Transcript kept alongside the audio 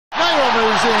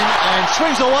goes in and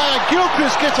swings away, and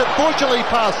Gilchrist gets it fortunately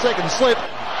past second slip.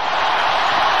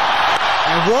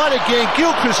 And right again,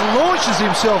 Gilchrist launches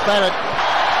himself at it.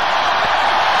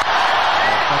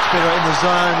 Much better in the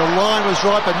zone. The line was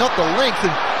right, but not the length.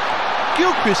 And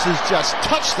Gilchrist has just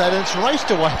touched that, and it's raced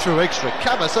away through extra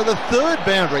cover. So the third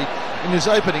boundary in his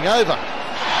opening over.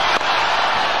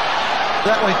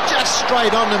 That went just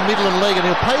straight on the middle and leg, and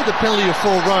he'll pay the penalty of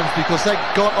 4 runs because that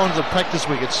got onto the practice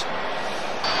wickets.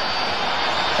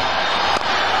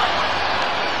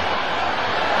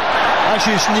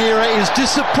 Ashish Nira is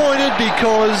disappointed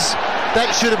because that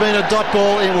should have been a dot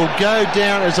ball. It will go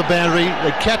down as a boundary.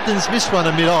 The captain's missed one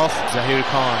a mid-off. Zahir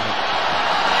Khan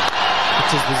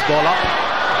pitches this ball up,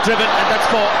 driven, and that's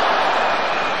 4.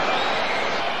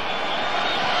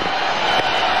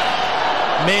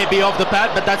 Maybe off the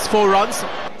pad, but that's 4 runs.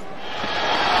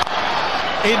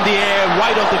 In the air,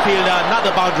 wide of the fielder,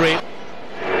 another boundary.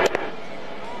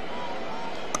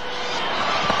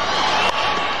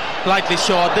 Slightly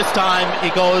short, this time he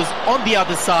goes on the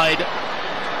other side.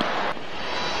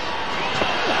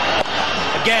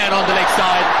 Again on the leg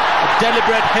side, a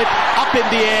deliberate hit up in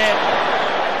the air.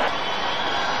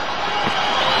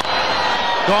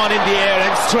 Gone in the air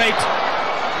and straight.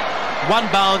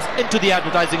 1 bounce into the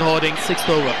advertising hoarding. 6th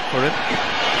over for him.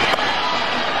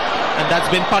 And that's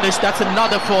been punished. That's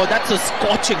another 4. That's a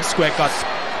scorching square cut.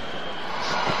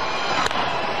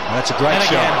 That's a great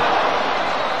shot.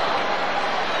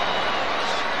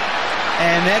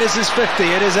 And that is his 50.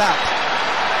 It is up.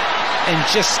 In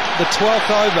just the 12th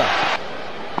over.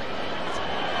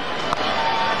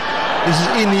 This is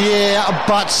in the air,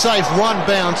 but safe. 1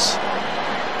 bounce.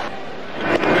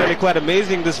 Really quite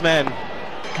amazing, this man.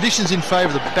 Conditions in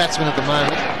favour of the batsman at the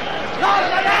moment.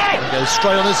 He goes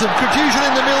straight on. There's some confusion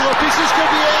in the middle. This is going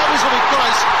to be out. This will be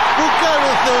close. We'll go to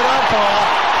the third umpire.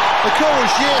 The call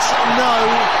was yes, no,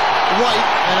 wait,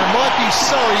 and it might be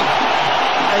sorry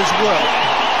as well.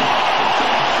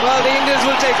 Well, the Indians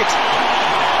will take it.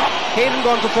 Hayden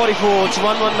gone for 44. It's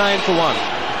 119 for 1.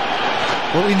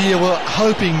 Well, India were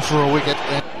hoping for a wicket.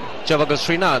 Javagal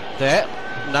Srinath there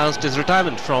announced his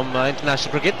retirement from international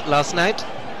cricket last night.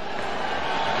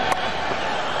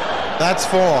 That's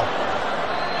 4.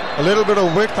 A little bit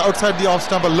of width outside the off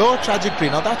stump, a low trajectory.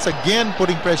 Now that's again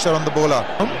putting pressure on the bowler.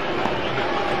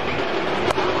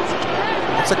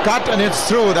 It's a cut and it's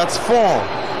through. That's 4.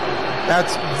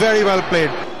 That's very well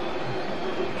played.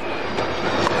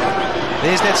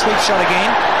 There's that sweep shot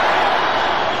again.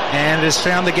 And it has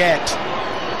found the gap.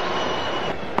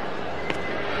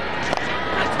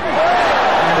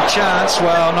 And a chance,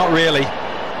 well, not really.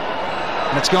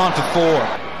 And it's gone for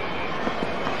 4.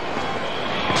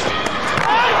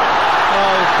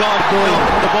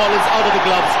 The ball is out of the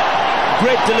gloves.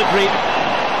 Great delivery.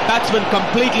 Batsman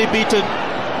completely beaten.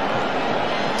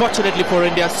 Fortunately for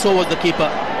India, so was the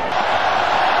keeper.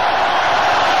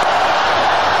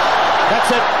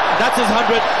 That's it. That's his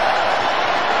 100.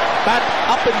 Bat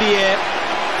up in the air.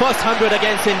 First 100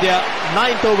 against India.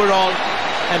 9th overall.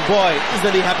 And boy,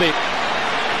 isn't he happy.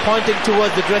 Pointing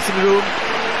towards the dressing room.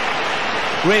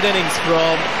 Great innings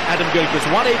from Adam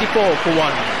Gilchrist. 184 for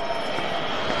 1.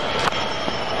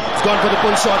 Gone for the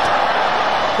pull shot.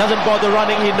 Doesn't bother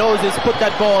running. He knows he's put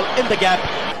that ball in the gap.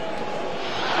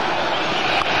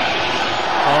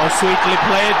 Oh, sweetly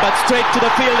played, but straight to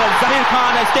the fielder. Zahir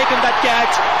Khan has taken that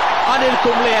catch. Anil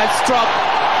Kumble has struck.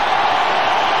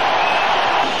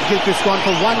 Gilchrist gone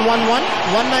for 111.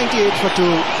 198 for 2.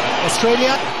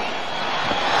 Australia.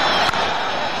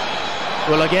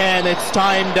 Well, again, it's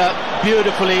timed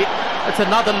beautifully. It's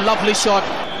another lovely shot.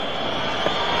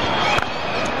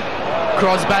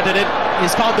 Cross batted it.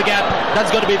 He's found the gap. That's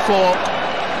going to be 4.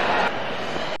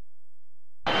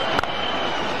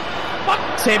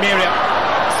 Same area.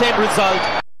 Same result.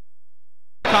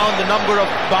 Count the number of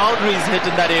boundaries hit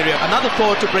in that area. Another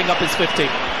 4 to bring up his 50.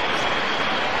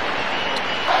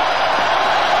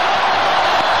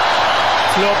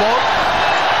 Slow ball.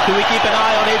 Do we keep an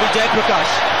eye on A.B. Jayaprakash?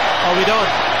 Or we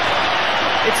don't?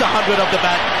 It's 100 off the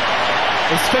bat.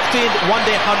 His 15th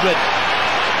one-day 100.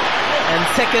 And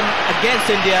second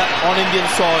against India on Indian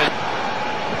soil.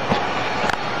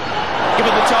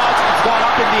 Given the charge, it's gone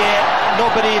up in the air.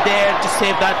 Nobody there to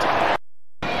save that.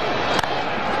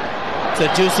 It's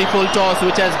a juicy full toss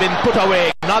which has been put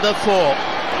away. Another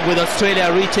 4 with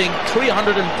Australia reaching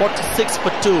 346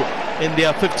 for 2 in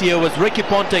their 50 overs. Ricky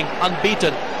Ponting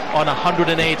unbeaten on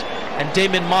 108. And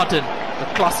Damien Martin,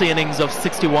 the classy innings of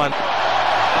 61. Well,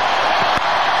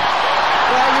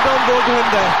 you don't go to him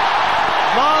there.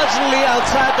 Marginally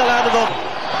outside the line of the...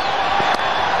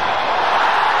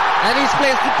 And he's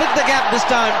placed to pick the gap this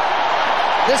time.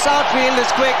 This outfield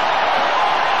is quick.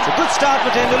 It's a good good start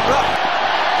for Tendulkar.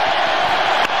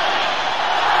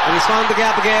 And he's found the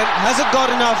gap again. Hasn't got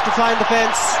enough to find the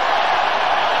fence.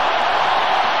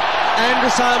 Andrew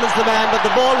Simon's the man, but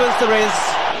the ball wins the race.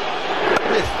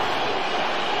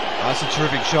 That's a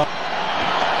terrific shot.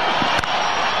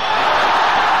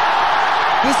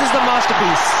 This is the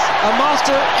masterpiece. A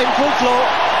master in full flow.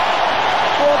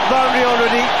 Fourth boundary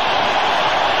already.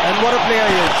 And what a player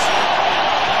he is.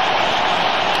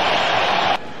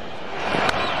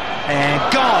 And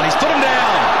gone. He's put him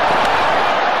down.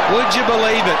 Would you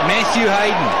believe it? Matthew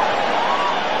Hayden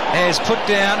has put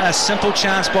down a simple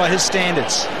chance by his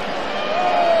standards.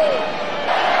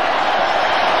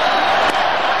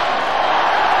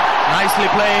 Nicely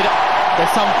played.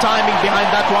 There's some timing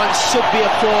behind that one. Should be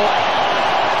a 4.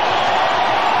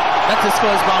 That's his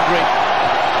first boundary.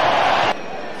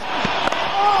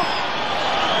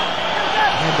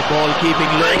 And the ball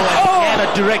keeping low. And a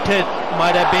direct hit.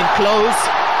 Might have been close.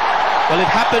 Well, it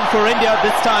happened for India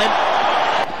this time.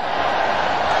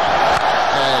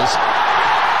 There's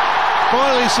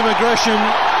finally some aggression.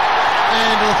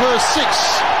 And the first 6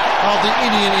 of the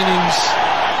Indian innings.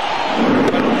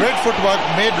 Great footwork,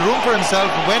 made room for himself,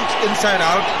 went inside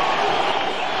out.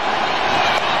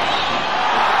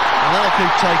 And that'll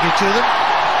keep taking to them.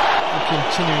 They're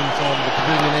continuing from the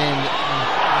pavilion end.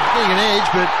 Getting an edge,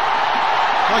 but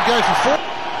might go for 4.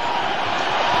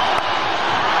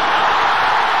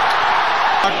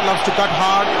 Loves to cut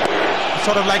hard,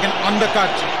 sort of like an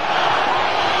undercut.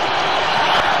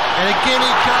 And again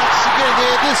he cuts, again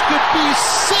there. This could be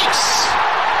 6.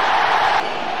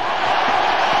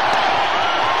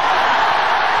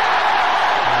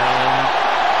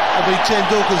 Be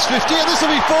Tendulkar's 50, and this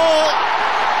will be 4.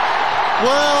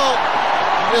 Well,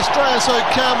 Australia so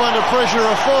calm under pressure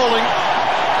of falling.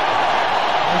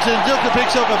 And Tendulkar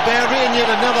picks up a boundary and yet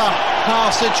another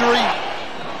half century.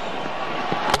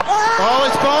 Oh,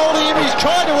 it's bowling him. He's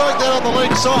trying to work that on the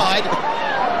leg side.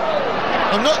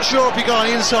 I'm not sure if he got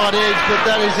an inside edge, but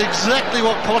that is exactly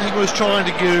what Ponting was trying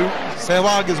to do.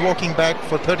 Sehwag is walking back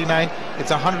for 39.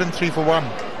 It's 103 for 1.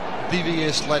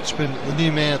 BVS Latchman, the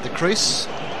new man at the crease.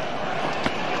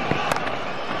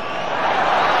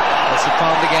 He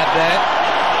found the gap there.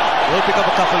 Will pick up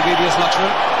a couple, VVS Lakshman.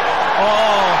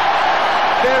 Oh,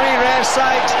 very rare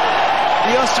sight.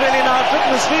 The Australian outfit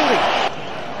was fielding.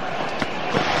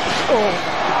 Oh,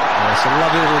 it's a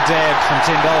lovely little dab from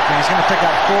Tendulkar. He's going to pick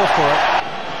up 4 for it.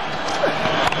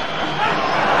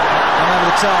 And over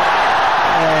the top.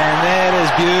 And that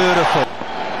is beautiful.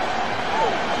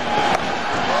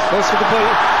 Goes for the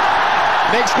bull.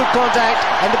 Makes good contact.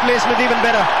 And the placement even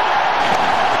better.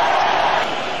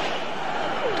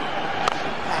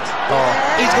 Oh,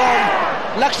 he's gone.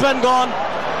 Lakshman gone.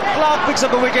 Clark picks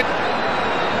up a wicket.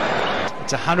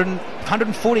 It's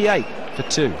 148 for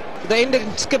 2. The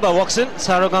Indian skipper walks in.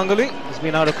 Saurav Ganguly has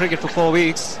been out of cricket for 4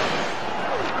 weeks.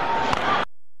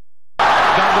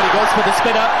 Ganguly goes for the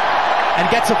spinner and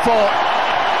gets a 4.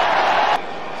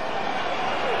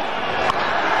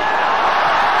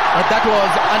 But that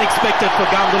was unexpected for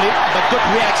Ganguly, but good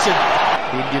reaction.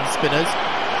 The Indian spinners.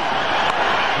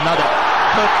 Another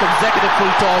 3rd consecutive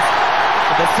full toss.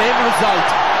 The same result.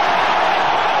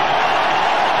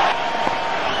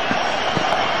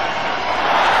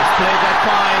 He's played that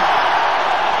fine.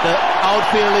 The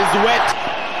outfield is wet.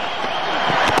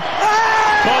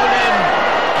 Bowled in.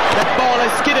 That ball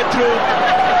has skidded through.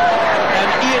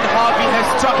 And Ian Harvey has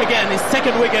struck again his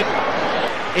 2nd wicket.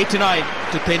 89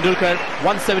 to Tendulkar,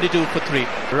 172 for 3.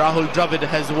 Rahul Dravid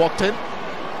has walked in.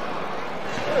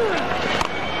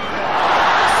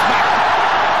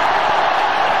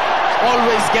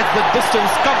 Always gets the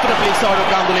distance comfortably, Saurav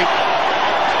Ganguly.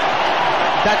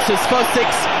 That's his first 6.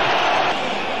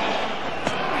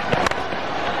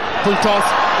 Full toss,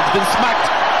 it's been smacked,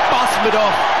 past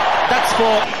mid-off. That's 4.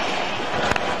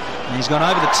 And he's gone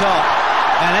over the top.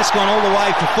 And that's gone all the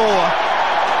way for 4.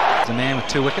 The man with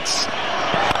 2 wickets.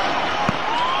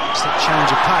 Just that change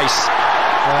of pace.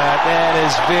 That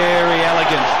is very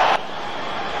elegant.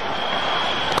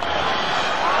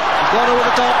 Gone over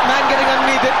the top, man getting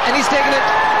underneath it, and he's taken it.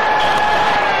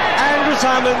 Andrew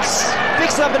Simons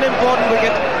picks up an important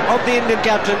wicket of the Indian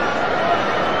captain.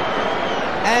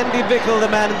 Andy Bickle, the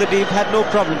man in the deep, had no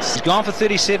problems. He's gone for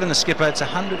 37, the skipper. It's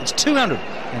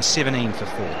 217 for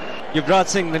 4. Yuvraj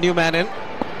Singh, the new man in.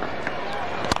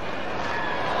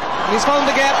 He's found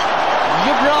the gap.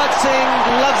 Yuvraj Singh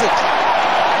loves it.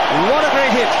 What a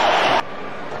great hit.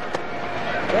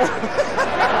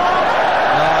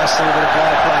 Nice little bit of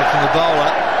ball play from the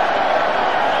bowler.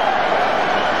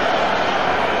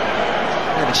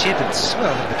 Yeah, the Shepherds,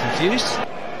 well, they're confused.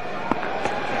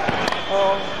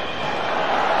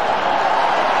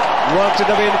 Worked it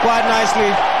away quite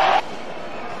nicely.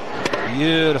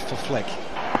 Beautiful flick.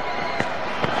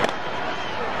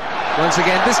 Once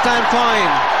again, this time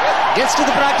fine. Gets to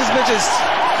the practice pitches.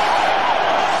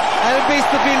 And it beats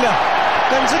the fielder.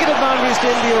 Consecutive boundaries to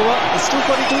end the over. It's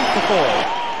 242 for 4.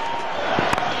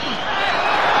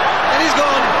 And he's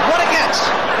gone. What a catch.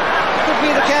 Could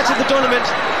be the catch of the tournament.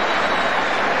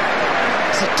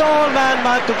 It's a tall man,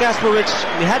 Marko Kasparovic.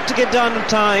 He had to get down in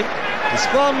time. He's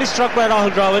firmly struck by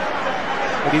Rahul Dravid.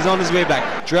 But he's on his way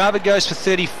back. Dravid goes for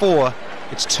 34.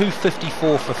 It's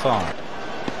 254 for 5.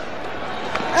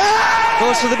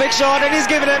 Goes for the big shot and he's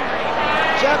given it.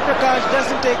 Jack Prakash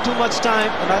doesn't take too much time,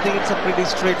 and I think it's a pretty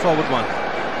straightforward one.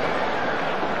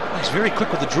 He's very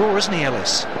quick with the draw, isn't he,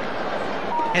 Ellis?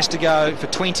 Has to go for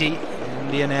 20.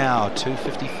 India now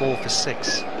 254 for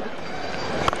 6.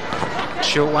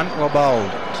 Short one, well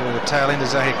bowled to the tail end of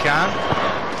Zahir Khan.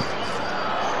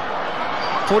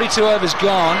 42 overs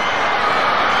gone.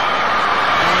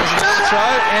 And there's another throw,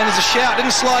 and there's a shout.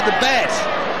 Didn't slide the bat.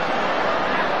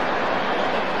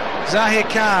 Zahir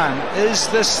Khan, is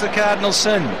this the cardinal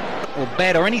sin? Or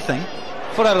bat or anything?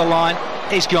 Foot over the line,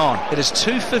 he's gone. It is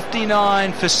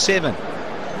 259 for 7. It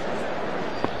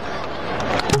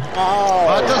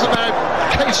doesn't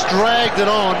matter. Case dragged it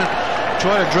on,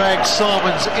 trying to drag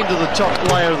Simons into the top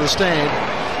layer of the stand.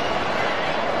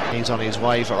 He's on his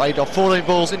way for 8 off 14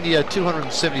 balls. India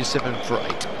 277 for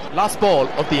 8. Last ball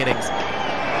of the innings.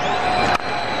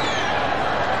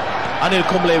 Anil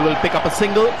Kumble will pick up a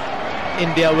single.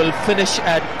 India will finish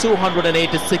at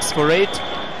 286 for 8.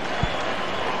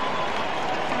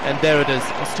 And there it is.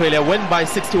 Australia win by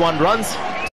 61 runs.